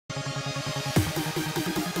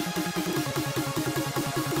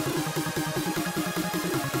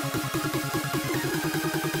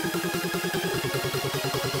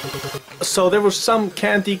So there was some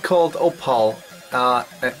candy called opal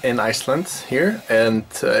in Iceland here, and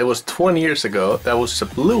it was 20 years ago. That was a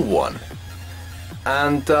blue one,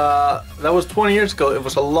 and that was 20 years ago. It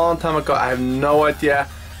was a long time ago. I have no idea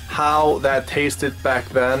how that tasted back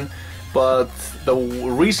then, but the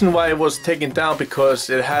reason why it was taken down because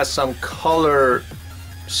it has some color,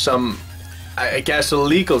 some I guess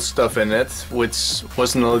illegal stuff in it, which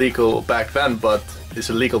wasn't illegal back then, but is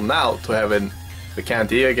illegal now to have in the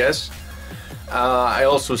candy, I guess. I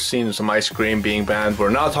also seen some ice cream being banned. We're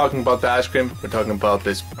not talking about the ice cream, we're talking about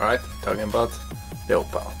this, alright? Talking about the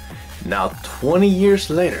opal. Now, 20 years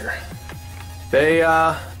later, they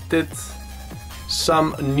did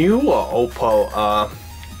some new opal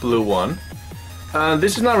blue one.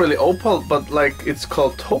 This is not really opal, but like it's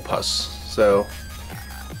called Tópas. So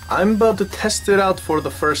I'm about to test it out for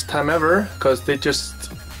the first time ever, because they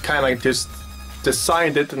just kind of just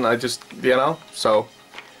designed it and I just, you know, so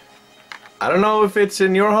I don't know if it's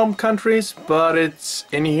in your home countries, but it's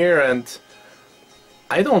in here, and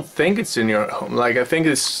I don't think it's in your home. Like, I think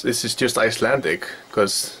this is just Icelandic,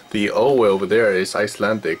 because the O over there is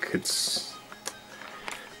Icelandic. It's...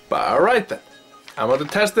 But alright then, I'm going to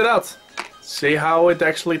test it out. See how it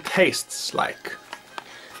actually tastes like.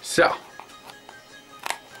 So.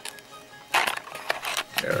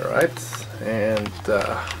 Alright, and...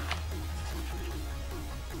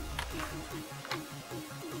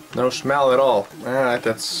 no smell at all. Alright,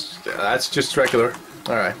 that's just regular.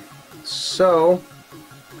 Alright, so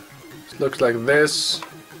it looks like this,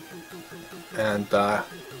 and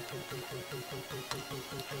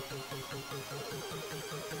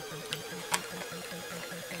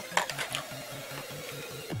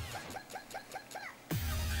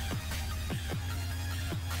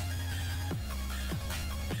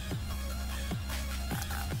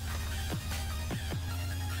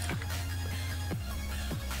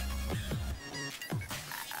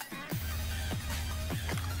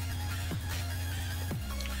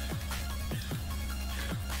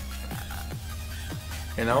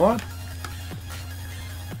you know what?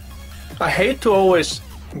 I hate to always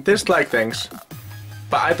dislike things,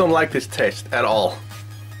 but I don't like this taste at all.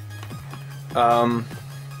 I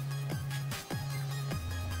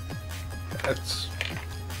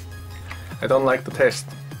don't like the taste.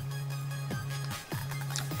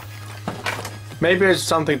 Maybe it's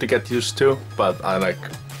something to get used to, but I like...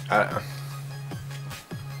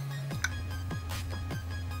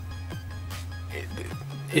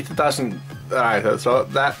 It doesn't... Alright, so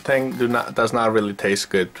that thing does not really taste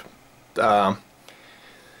good.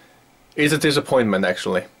 It's a disappointment,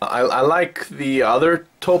 actually. I like the other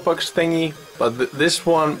Tópas thingy, but this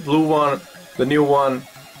one, blue one, the new one,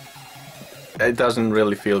 it doesn't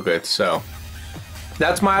really feel good, so...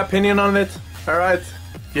 That's my opinion on it, alright?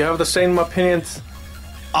 If you have the same opinions,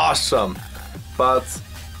 awesome. But...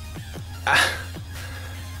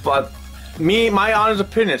 my honest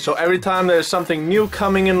opinion, so every time there's something new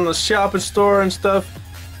coming in the shop and store and stuff,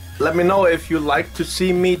 let me know if you like to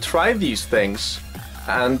see me try these things,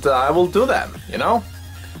 and I will do them, you know?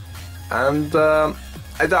 And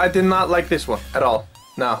I did not like this one at all.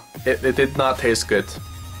 No, it did not taste good.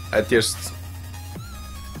 I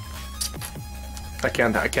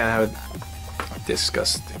can't have it.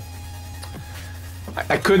 Disgusting.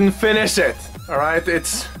 I couldn't finish it, alright?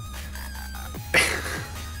 It's...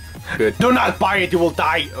 Good. Do not buy it, you will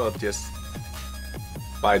die! Oh, just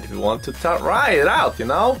buy it if you want to try it out, you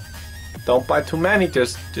know? Don't buy too many,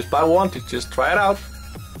 just buy one to just try it out.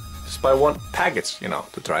 Just buy one package, you know,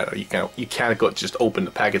 to try it out. You can't go just open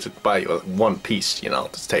the package and buy one piece, you know,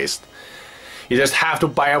 to taste. You just have to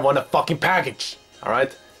buy one fucking package,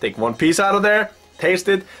 alright? Take one piece out of there, taste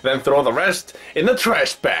it, then throw the rest in the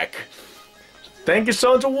trash bag. Thank you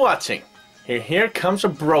so much for watching. Here comes a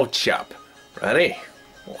bro chop. Ready?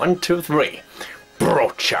 1, 2, 3.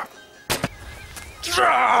 Bro chop.